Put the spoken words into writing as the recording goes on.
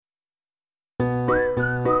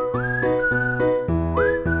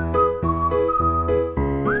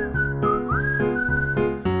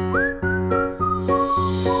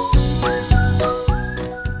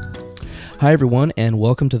Hi, everyone, and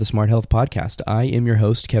welcome to the Smart Health Podcast. I am your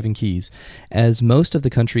host, Kevin Keys. As most of the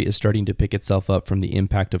country is starting to pick itself up from the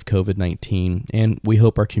impact of COVID-19, and we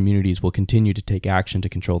hope our communities will continue to take action to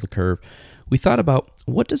control the curve, we thought about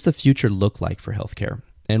what does the future look like for healthcare?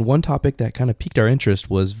 And one topic that kind of piqued our interest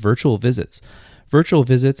was virtual visits. Virtual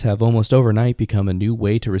visits have almost overnight become a new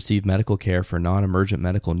way to receive medical care for non-emergent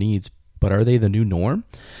medical needs, but are they the new norm?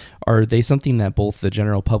 Are they something that both the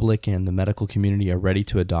general public and the medical community are ready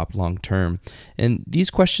to adopt long term? And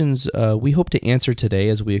these questions we hope to answer today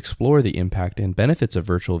as we explore the impact and benefits of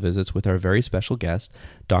virtual visits with our very special guest,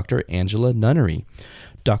 Dr. Angela Nunnery.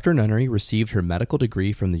 Dr. Nunnery received her medical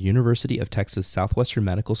degree from the University of Texas Southwestern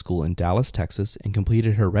Medical School in Dallas, Texas, and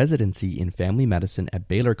completed her residency in family medicine at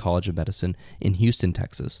Baylor College of Medicine in Houston,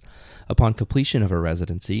 Texas. Upon completion of her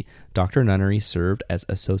residency, Dr. Nunnery served as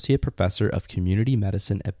Associate Professor of Community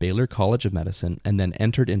Medicine at Baylor College of Medicine and then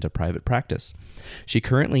entered into private practice. She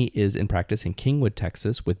currently is in practice in Kingwood,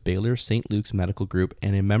 Texas with Baylor St. Luke's Medical Group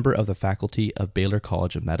and a member of the faculty of Baylor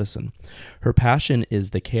College of Medicine. Her passion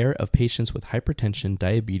is the care of patients with hypertension,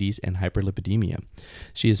 diabetes, and hyperlipidemia.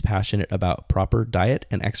 She is passionate about proper diet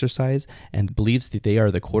and exercise and believes that they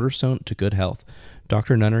are the cornerstone to good health.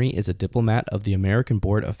 Dr. Nunnery is a diplomat of the American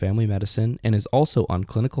Board of Family Medicine and is also on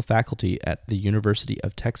clinical faculty at the University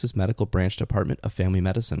of Texas Medical Branch Department of Family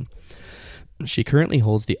Medicine. She currently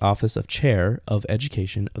holds the office of Chair of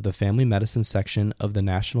Education of the Family Medicine section of the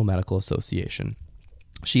National Medical Association.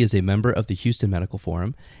 She is a member of the Houston Medical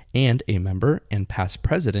Forum and a member and past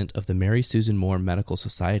president of the Mary Susan Moore Medical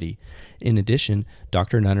Society. In addition,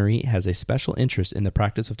 Dr. Nunnery has a special interest in the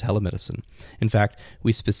practice of telemedicine. In fact,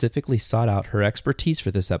 we specifically sought out her expertise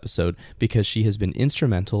for this episode because she has been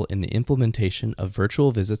instrumental in the implementation of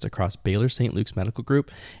virtual visits across Baylor St. Luke's Medical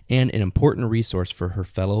Group and an important resource for her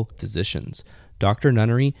fellow physicians. Dr.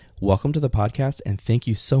 Nunnery, welcome to the podcast, and thank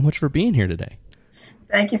you so much for being here today.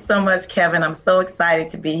 Thank you so much, Kevin. I'm so excited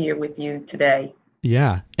to be here with you today.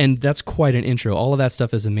 Yeah, and that's quite an intro. All of that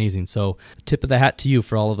stuff is amazing. So tip of the hat to you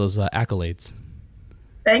for all of those accolades.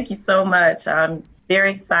 Thank you so much. I'm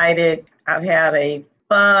very excited. I've had a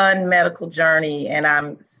fun medical journey, and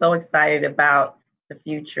I'm so excited about the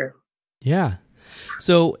future. Yeah.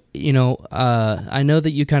 So, I know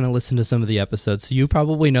that you kind of listen to some of the episodes, so you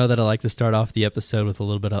probably know that I like to start off the episode with a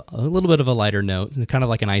little bit of a lighter note, kind of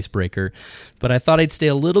like an icebreaker. But I thought I'd stay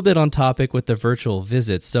a little bit on topic with the virtual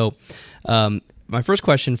visits. So, my first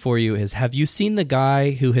question for you is, have you seen the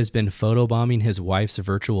guy who has been photobombing his wife's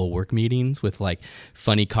virtual work meetings with like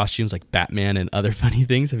funny costumes like Batman and other funny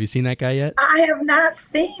things? Have you seen that guy yet? I have not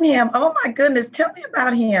seen him. Oh my goodness. Tell me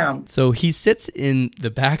about him. So he sits in the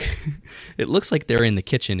back. It looks like they're in the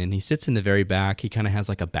kitchen and he sits in the very back. He kind of has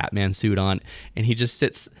like a Batman suit on and he just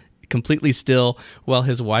sits completely still while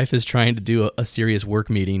his wife is trying to do a serious work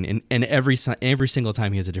meeting, and every single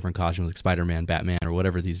time he has a different costume, like Spider-Man, Batman, or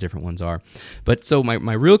whatever these different ones are. But so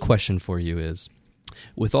my real question for you is,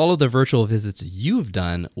 with all of the virtual visits you've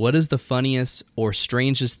done, what is the funniest or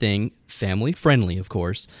strangest thing, family friendly of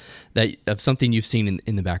course, that of something you've seen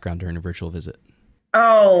in the background during a virtual visit?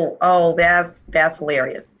 Oh, that's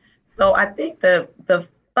hilarious. So I think the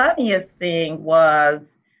funniest thing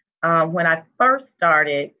was when I first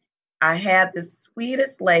started, I had the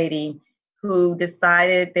sweetest lady who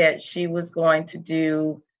decided that she was going to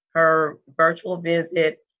do her virtual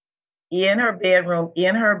visit in her bedroom,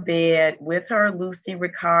 in her bed, with her Lucy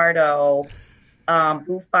Ricardo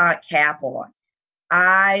bouffant cap on.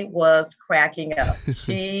 I was cracking up.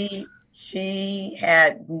 She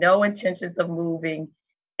had no intentions of moving,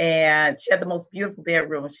 and she had the most beautiful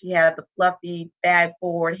bedroom. She had the fluffy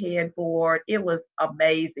backboard, headboard. It was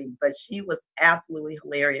amazing, but she was absolutely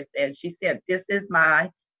hilarious. And she said, "This is my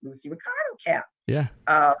Lucy Ricardo cap." Yeah.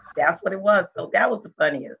 That's what it was. So that was the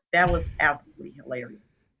funniest. That was absolutely hilarious.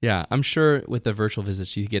 Yeah, I'm sure with the virtual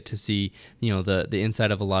visits you get to see, the inside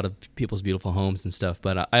of a lot of people's beautiful homes and stuff.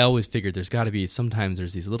 But I always figured there's got to be, sometimes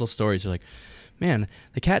there's these little stories. You're like, man,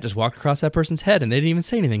 the cat just walked across that person's head and they didn't even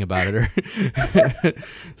say anything about it.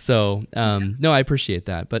 So, no, I appreciate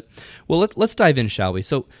that. But, well, let's dive in, shall we?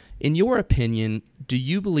 So, in your opinion, do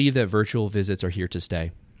you believe that virtual visits are here to stay?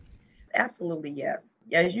 Absolutely, yes.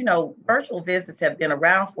 As you know, virtual visits have been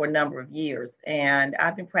around for a number of years, and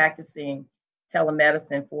I've been practicing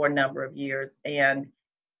telemedicine for a number of years. And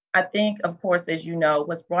I think, of course, as you know,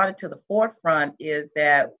 what's brought it to the forefront is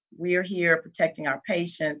that we're here protecting our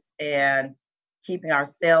patients and keeping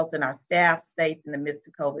ourselves and our staff safe in the midst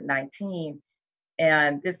of COVID-19.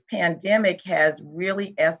 And this pandemic has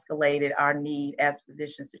really escalated our need as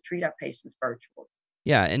physicians to treat our patients virtually.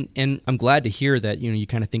 Yeah, and I'm glad to hear that, you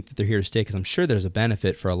kind of think that they're here to stay, because I'm sure there's a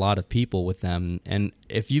benefit for a lot of people with them. And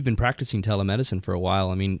if you've been practicing telemedicine for a while,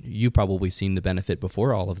 I mean, you've probably seen the benefit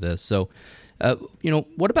before all of this. So,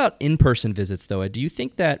 what about in-person visits, though? Do you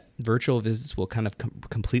think that virtual visits will kind of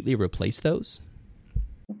completely replace those?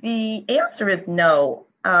 The answer is no.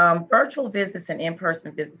 Virtual visits and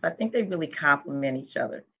in-person visits, I think they really complement each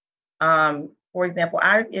other. For example,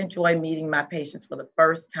 I enjoy meeting my patients for the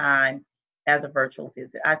first time as a virtual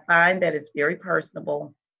visit. I find that it's very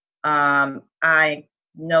personable. I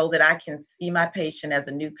know that I can see my patient as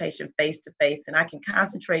a new patient face to face, and I can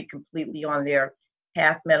concentrate completely on their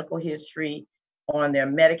past medical history, on their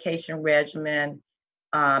medication regimen,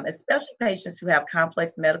 especially patients who have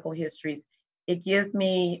complex medical histories. It gives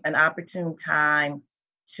me an opportune time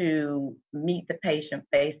to meet the patient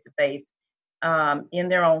face to face in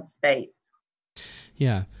their own space.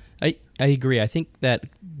 Yeah, I agree. I think that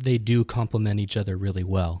they do complement each other really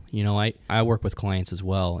well. I work with clients as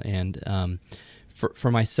well. And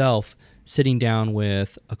for myself, sitting down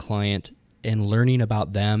with a client and learning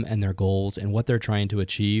about them and their goals and what they're trying to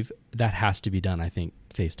achieve, that has to be done, I think,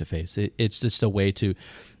 face to face. It's just a way to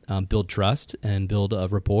build trust and build a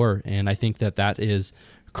rapport. And I think that is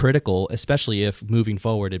critical, especially if moving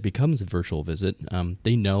forward it becomes a virtual visit.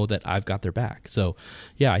 They know that I've got their back. So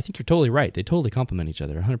yeah, I think you're totally right. They totally complement each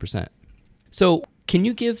other 100%. So can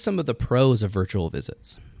you give some of the pros of virtual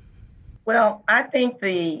visits? Well, I think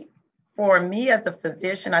for me as a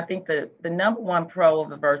physician, I think the number one pro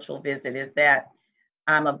of a virtual visit is that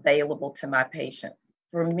I'm available to my patients.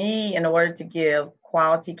 For me, in order to give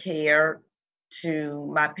quality care to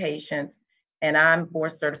my patients, and I'm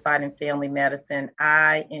board certified in family medicine,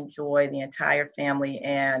 I enjoy the entire family,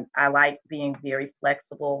 and I like being very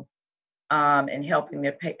flexible and helping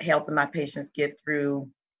my patients get through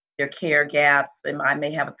their care gaps. And I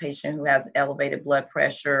may have a patient who has elevated blood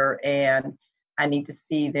pressure, and I need to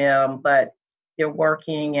see them, but they're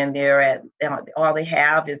working and all they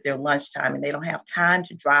have is their lunchtime, and they don't have time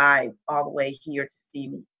to drive all the way here to see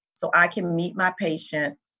me. So I can meet my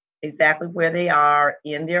patient exactly where they are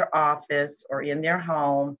in their office or in their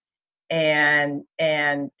home, and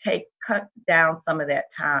cut down some of that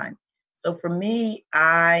time. So for me,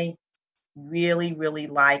 I really, really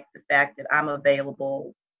like the fact that I'm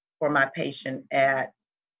available for my patient at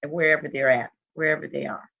wherever they're at, wherever they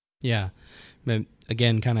are. Yeah. But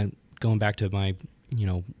again, kind of going back to my,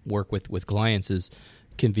 work with clients, is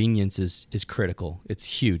convenience is critical. It's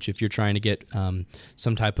huge. If you're trying to get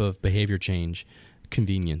some type of behavior change,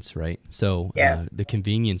 convenience, right? So Yes. The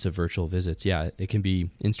convenience of virtual visits, yeah, it can be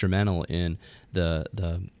instrumental in the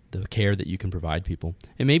care that you can provide people.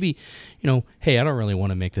 And maybe, hey, I don't really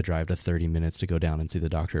want to make the drive to 30 minutes to go down and see the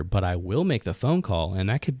doctor, but I will make the phone call, and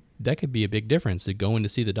that could be a big difference to going to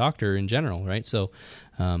see the doctor in general, right? So,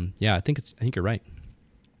 yeah, I think you're right.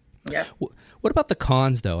 Yeah. What about the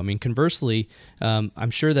cons, though? I mean, conversely,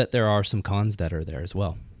 I'm sure that there are some cons that are there as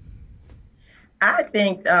well. I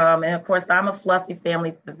think, and of course, I'm a fluffy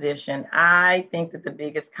family physician. I think that the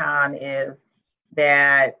biggest con is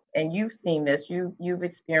that, and you've seen this, you've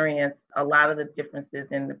experienced a lot of the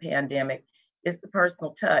differences in the pandemic, is the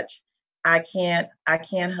personal touch. I can't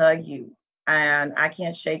hug you, and I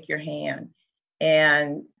can't shake your hand.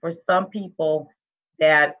 And for some people,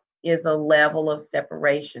 that is a level of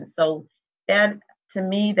separation. So that, to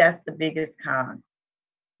me, that's the biggest con.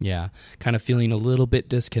 Yeah, kind of feeling a little bit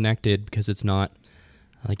disconnected because it's not,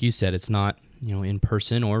 like you said, it's not, in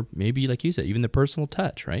person, or maybe, like you said, even the personal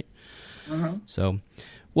touch, right? Mm-hmm. So,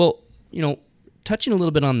 well, touching a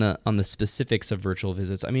little bit on the specifics of virtual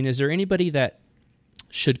visits, I mean, is there anybody that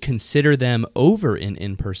should consider them over an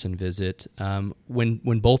in-person visit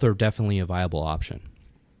when both are definitely a viable option?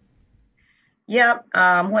 Yeah,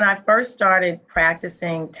 when I first started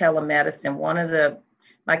practicing telemedicine,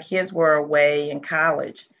 my kids were away in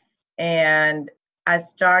college, and I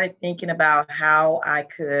started thinking about how I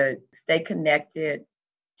could stay connected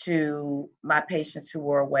to my patients who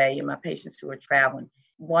were away and my patients who were traveling.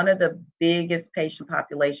 One of the biggest patient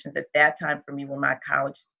populations at that time for me were my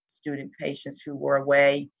college student patients who were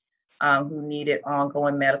away, who needed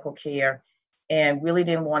ongoing medical care and really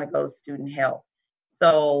didn't want to go to student health.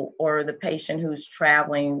 So, or the patient who's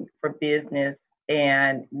traveling for business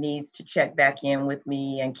and needs to check back in with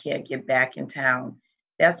me and can't get back in town.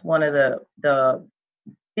 That's one of the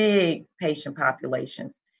big patient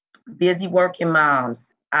populations. Busy working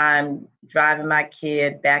moms. I'm driving my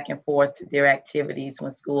kid back and forth to their activities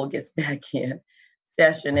when school gets back in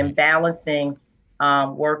session, and Right. balancing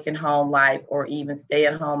work and home life, or even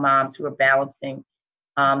stay-at-home moms who are balancing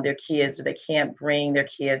their kids, or they can't bring their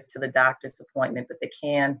kids to the doctor's appointment, but they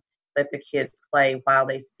can let their kids play while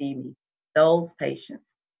they see me. Those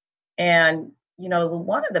patients. And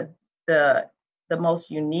one of the the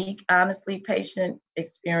most unique, honestly, patient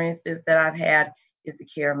experiences that I've had is the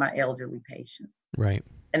care of my elderly patients. Right.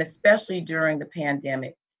 And especially during the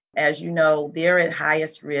pandemic. As you know, they're at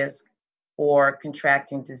highest risk for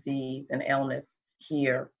contracting disease and illness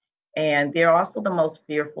here. And they're also the most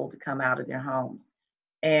fearful to come out of their homes.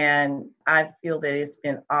 And I feel that it's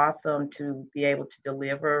been awesome to be able to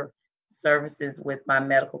deliver services with my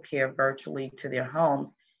medical care virtually to their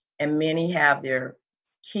homes. And many have their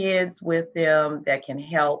kids with them that can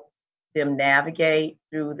help them navigate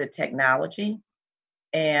through the technology.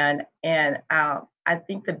 And I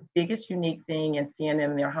think the biggest unique thing in seeing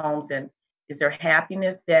them in their homes and is their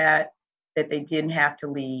happiness that they didn't have to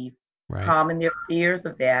leave, Right. calming their fears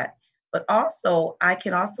of that. But also, I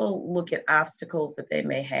can also look at obstacles that they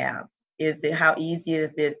may have. How easy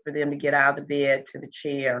is it for them to get out of the bed to the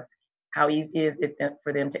chair? How easy is it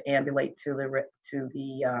for them to ambulate to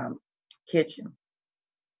the kitchen?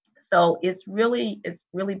 So it's really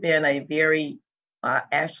been a very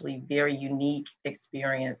actually very unique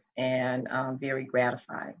experience and very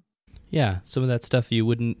gratifying. Yeah, some of that stuff you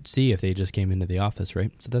wouldn't see if they just came into the office,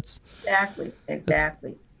 right? So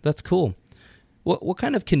Exactly. That's cool. What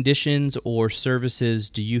kind of conditions or services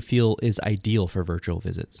do you feel is ideal for virtual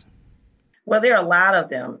visits? Well, there are a lot of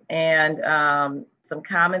them, and some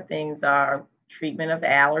common things are treatment of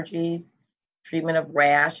allergies, treatment of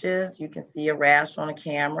rashes. You can see a rash on a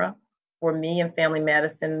camera. For me in family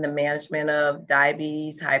medicine, the management of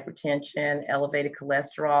diabetes, hypertension, elevated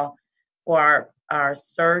cholesterol. For our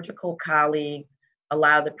surgical colleagues, a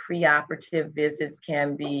lot of the preoperative visits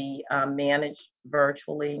can be managed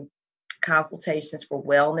virtually. Consultations for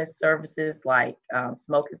wellness services like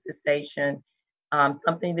smoking cessation,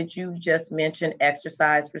 something that you just mentioned,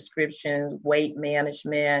 exercise prescriptions, weight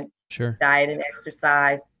management, Sure. diet and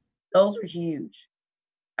exercise. Those are huge.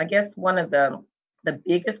 I guess one of the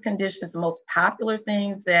biggest conditions, the most popular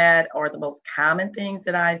things that are the most common things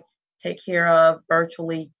that I take care of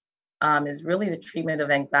virtually is really the treatment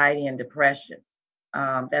of anxiety and depression.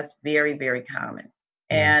 That's very, very common.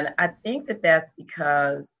 Yeah. And I think that that's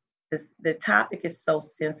because the topic is so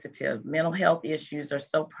sensitive. Mental health issues are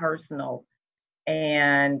so personal.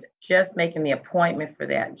 And just making the appointment for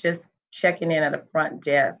that, just checking in at a front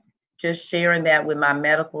desk, just sharing that with my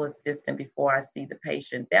medical assistant before I see the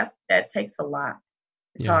patient, that takes a lot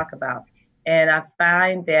to talk about. And I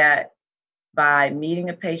find that by meeting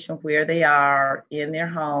a patient where they are in their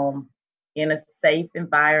home, in a safe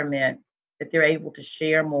environment, that they're able to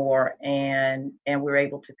share more and we're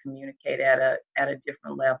able to communicate at a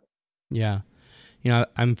different level. Yeah.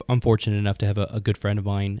 I'm fortunate enough to have a good friend of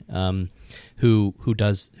mine who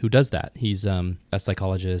does that. He's a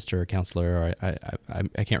psychologist or a counselor, or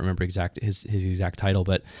I can't remember his exact title,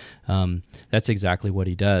 but that's exactly what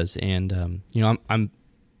he does. And I'm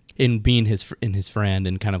in being his friend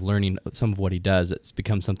and kind of learning some of what he does. It's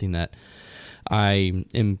become something that I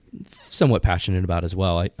am somewhat passionate about as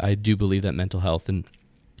well. I do believe that mental health in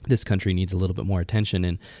this country needs a little bit more attention,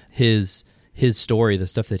 and his story, the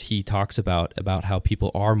stuff that he talks about how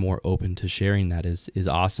people are more open to sharing that is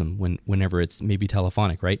awesome. Whenever it's maybe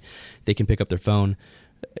telephonic, right? They can pick up their phone,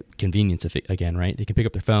 convenience again, right? They can pick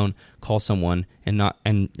up their phone, call someone,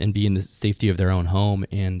 and be in the safety of their own home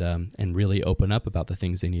and really open up about the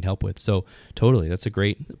things they need help with. So totally, that's a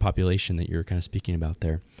great population that you're kind of speaking about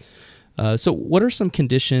there. So what are some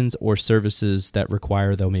conditions or services that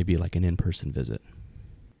require, though, maybe like an in-person visit?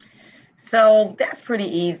 So that's pretty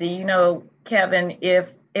easy. Kevin,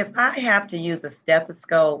 if I have to use a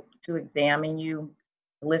stethoscope to examine you,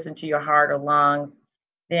 listen to your heart or lungs,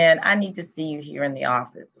 then I need to see you here in the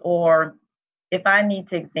office. Or if I need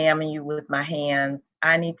to examine you with my hands,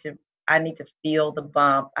 I need to feel the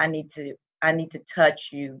bump. I need to touch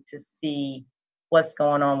you to see what's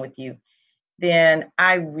going on with you. Then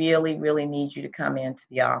I really, really need you to come into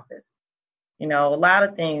the office. A lot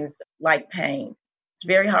of things like pain. It's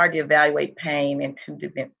very hard to evaluate pain in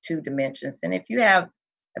two dimensions. And if you have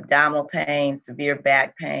abdominal pain, severe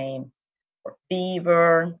back pain, or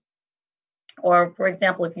fever, or for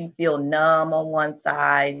example, if you feel numb on one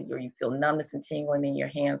side or you feel numbness and tingling in your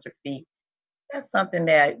hands or feet, that's something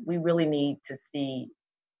that we really need to see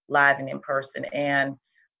live and in person. And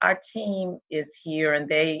our team is here, and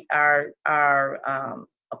they are our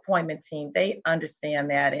appointment team. They understand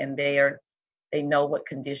that, and they know what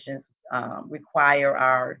conditions require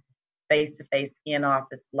our face-to-face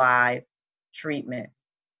in-office live treatment.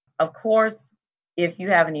 Of course, if you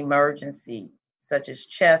have an emergency, such as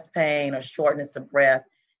chest pain or shortness of breath,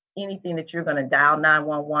 anything that you're going to dial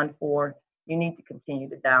 911 for, you need to continue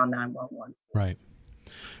to dial 911. Right.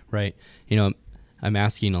 Right. I'm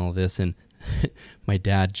asking all this, and my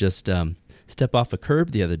dad just stepped off a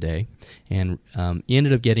curb the other day, and he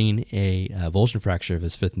ended up getting a avulsion fracture of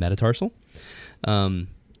his fifth metatarsal.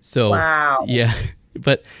 Wow. Yeah,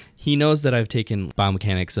 but he knows that I've taken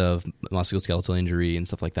biomechanics of musculoskeletal injury and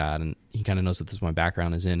stuff like that, and he kind of knows that this is my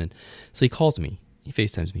background is in, and so he calls me, he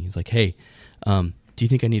FaceTimes me, he's like, "Hey, do you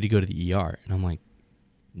think I need to go to the ER?" And I'm like,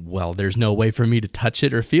 well, there's no way for me to touch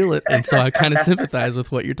it or feel it. And so I kind of sympathize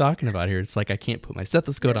with what you're talking about here. It's like, I can't put my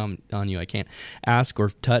stethoscope on you. I can't ask or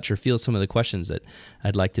touch or feel some of the questions that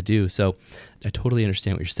I'd like to do. So I totally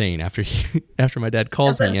understand what you're saying. After my dad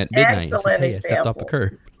calls me at midnight and says, "Hey, I stepped off a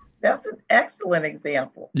curb." That's an excellent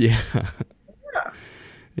example. Yeah.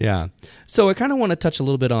 Yeah. So I kind of want to touch a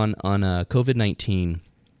little bit on COVID-19.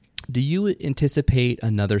 Do you anticipate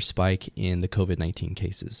another spike in the COVID-19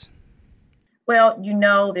 cases? Well,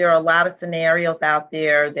 there are a lot of scenarios out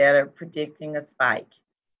there that are predicting a spike.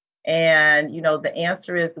 And, the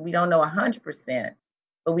answer is we don't know 100%,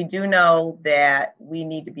 but we do know that we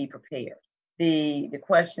need to be prepared. The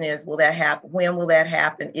question is, will that happen? When will that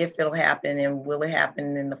happen? If it'll happen, and will it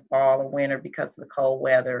happen in the fall or winter because of the cold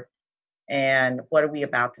weather? And what are we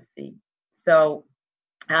about to see? So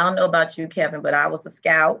I don't know about you, Kevin, but I was a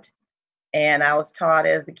scout, and I was taught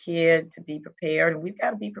as a kid to be prepared, and we've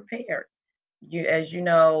got to be prepared. As you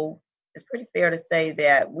know, it's pretty fair to say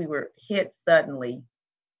that we were hit suddenly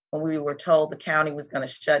when we were told the county was going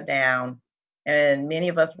to shut down, and many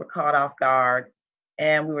of us were caught off guard,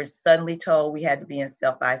 and we were suddenly told we had to be in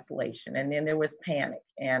self-isolation. And then there was panic,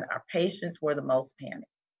 and our patients were the most panicked.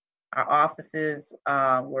 Our offices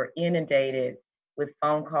were inundated with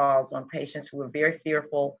phone calls on patients who were very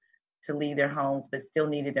fearful to leave their homes, but still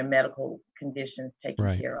needed their medical conditions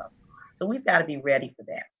taken care of. So we've got to be ready for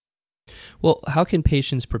that. Well, how can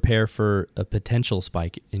patients prepare for a potential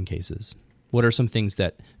spike in cases? What are some things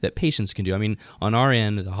that patients can do? I mean, on our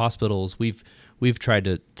end, the hospitals, we've tried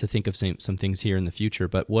to think of some things here in the future,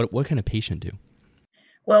 but what can a patient do?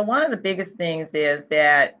 Well, one of the biggest things is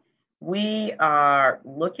that we are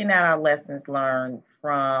looking at our lessons learned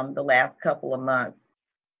from the last couple of months,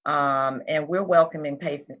 and we're welcoming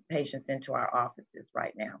patients into our offices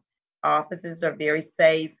right now. Our offices are very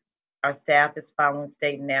safe. Our staff is following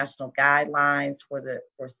state and national guidelines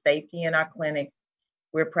for safety in our clinics.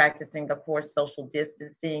 We're practicing, of course, social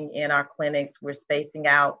distancing in our clinics. We're spacing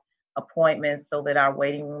out appointments so that our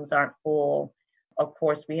waiting rooms aren't full. Of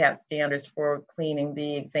course, we have standards for cleaning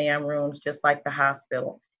the exam rooms, just like the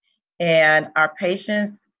hospital. And our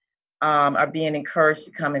patients are being encouraged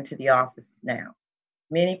to come into the office now.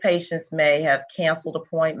 Many patients may have canceled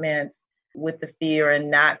appointments with the fear and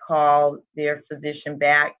not call their physician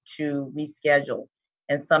back to reschedule.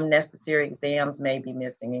 And some necessary exams may be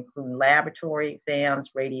missing, including laboratory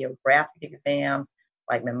exams, radiographic exams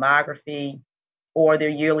like mammography, or their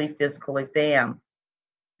yearly physical exam.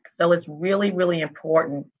 So it's really, really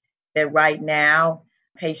important that right now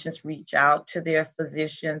patients reach out to their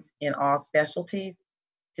physicians in all specialties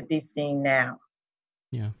to be seen now.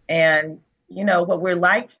 Yeah. And what we're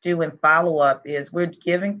like to do in follow-up is we're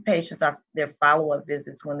giving patients their follow-up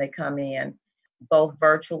visits when they come in, both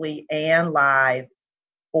virtually and live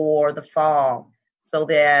for the fall, so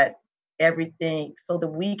that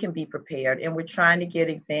we can be prepared. And we're trying to get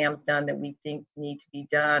exams done that we think need to be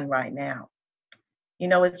done right now.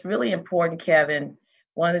 It's really important, Kevin.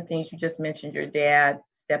 One of the things you just mentioned, your dad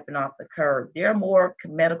stepping off the curb. There are more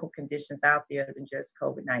medical conditions out there than just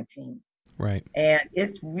COVID-19. Right. And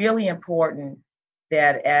it's really important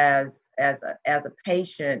that as a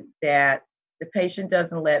patient, that the patient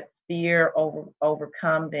doesn't let fear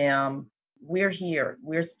overcome them. We're here.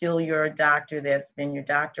 We're still your doctor that's been your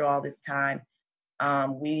doctor all this time.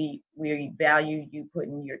 We value you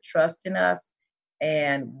putting your trust in us,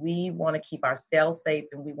 and we want to keep ourselves safe,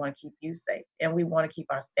 and we want to keep you safe, and we want to keep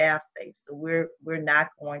our staff safe. So we're not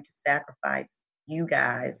going to sacrifice you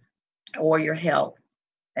guys or your health.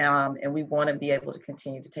 And we want to be able to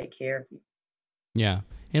continue to take care of you. Yeah.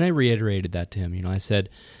 And I reiterated that to him. I said,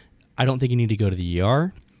 I don't think you need to go to the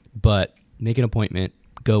ER, but make an appointment,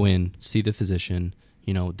 go in, see the physician.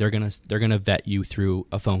 They're gonna vet you through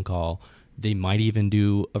a phone call. They might even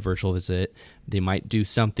do a virtual visit. They might do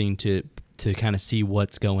something to kind of see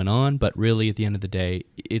what's going on, but really at the end of the day,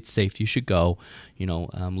 it's safe. You should go,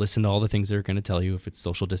 listen to all the things they're going to tell you. If it's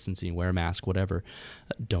social distancing, wear a mask, whatever.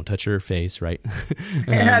 Don't touch your face, right?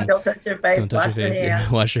 Don't touch your face. Don't touch your face. Yeah,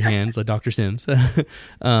 wash your hands, like Dr. Sims.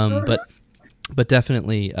 But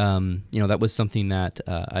definitely, that was something that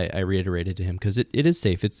I reiterated to him, because it is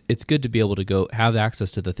safe. It's good to be able to go have access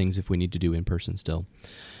to the things if we need to do in person still.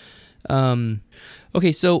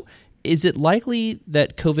 Okay, so is it likely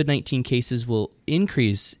that COVID-19 cases will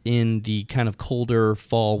increase in the kind of colder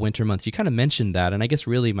fall, winter months? You kind of mentioned that, and I guess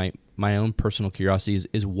really my own personal curiosity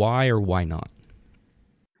is why or why not?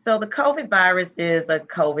 So the COVID virus is a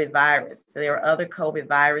COVID virus. So there are other COVID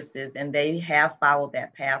viruses, and they have followed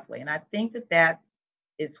that pathway. And I think that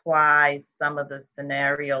is why some of the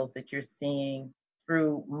scenarios that you're seeing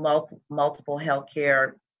through multiple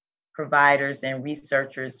healthcare providers and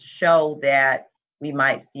researchers show that we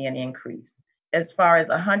might see an increase. As far as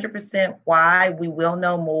 100% why, we will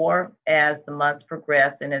know more as the months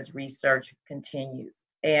progress and as research continues.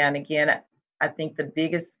 And again, I think the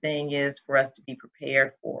biggest thing is for us to be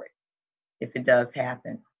prepared for it if it does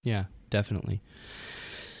happen. Yeah, definitely.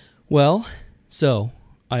 Well, so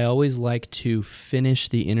I always like to finish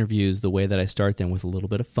the interviews the way that I start them, with a little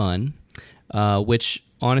bit of fun, which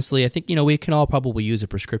honestly, I think, we can all probably use a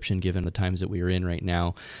prescription given the times that we are in right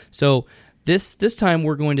now. So this time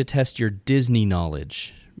we're going to test your Disney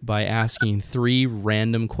knowledge by asking 3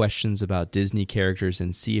 random questions about Disney characters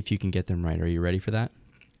and see if you can get them right. Are you ready for that?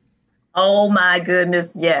 Oh my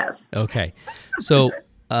goodness, yes. Okay. So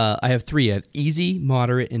I have 3. I have easy,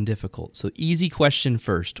 moderate, and difficult. So easy question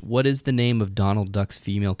first. What is the name of Donald Duck's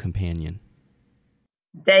female companion?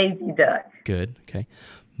 Daisy Duck. Good. Okay.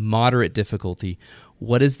 Moderate difficulty.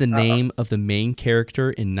 What is the name of the main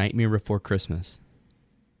character in Nightmare Before Christmas?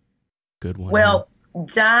 Good one. Well,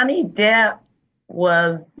 Johnny Depp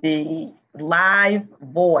was the live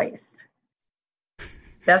voice.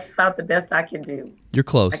 That's about the best I can do. You're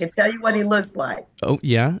close. I can tell you what he looks like. Oh,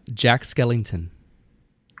 yeah? Jack Skellington.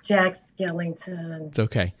 Jack Skellington. It's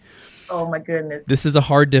okay. Oh, my goodness. This is a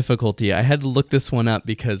hard difficulty. I had to look this one up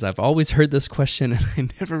because I've always heard this question and I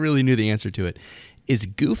never really knew the answer to it. Is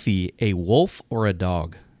Goofy a wolf or a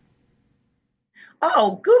dog?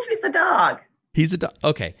 Oh, Goofy's a dog. He's a dog.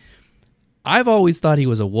 Okay. I've always thought he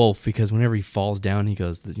was a wolf because whenever he falls down, he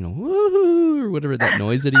goes, woohoo, or whatever that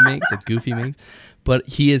noise that he makes, that Goofy makes. But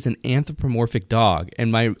he is an anthropomorphic dog.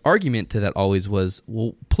 And my argument to that always was,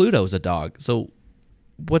 well, Pluto's a dog. So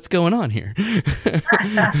what's going on here?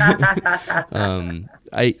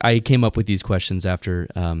 I came up with these questions after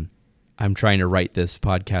I'm trying to write this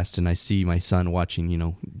podcast and I see my son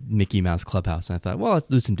watching, Mickey Mouse Clubhouse. And I thought, well, let's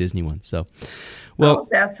do some Disney ones. So, well,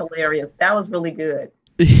 that's hilarious. That was really good.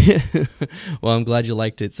 Well, I'm glad you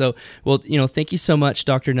liked it. So, thank you so much,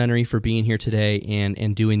 Dr. Nunnery, for being here today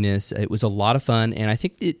and doing this. It was a lot of fun, and I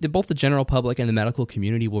think both the general public and the medical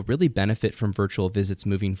community will really benefit from virtual visits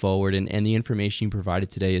moving forward, and the information you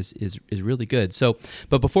provided today is really good. So,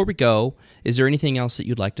 but before we go, is there anything else that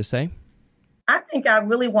you'd like to say? I think I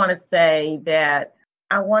really want to say that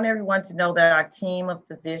I want everyone to know that our team of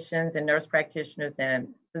physicians and nurse practitioners and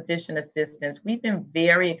physician assistants, we've been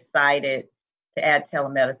very excited to add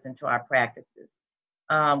telemedicine to our practices.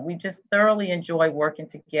 We just thoroughly enjoy working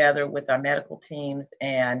together with our medical teams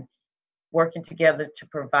and working together to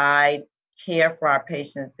provide care for our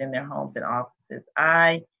patients in their homes and offices.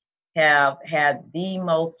 I have had the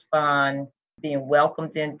most fun being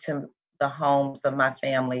welcomed into the homes of my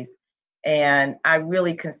families, and I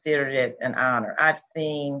really considered it an honor. I've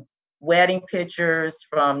seen wedding pictures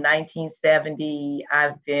from 1970.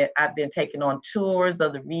 I've been taking on tours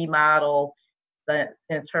of the remodel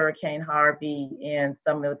since Hurricane Harvey in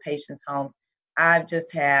some of the patients' homes. I've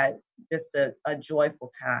just had a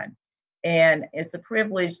joyful time. And it's a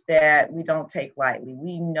privilege that we don't take lightly.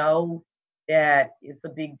 We know that it's a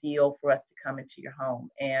big deal for us to come into your home.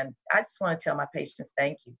 And I just want to tell my patients,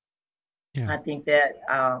 thank you. Yeah. I think that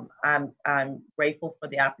I'm grateful for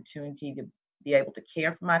the opportunity to be able to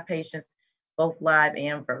care for my patients, both live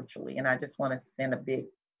and virtually. And I just want to send a big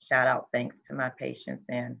shout out thanks to my patients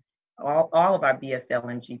and all of our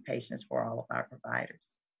BSLMG patients, for all of our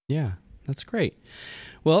providers. Yeah, that's great.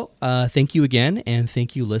 Well, thank you again, and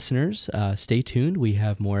thank you, listeners. Stay tuned. We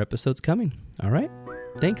have more episodes coming. All right.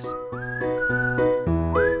 Thanks.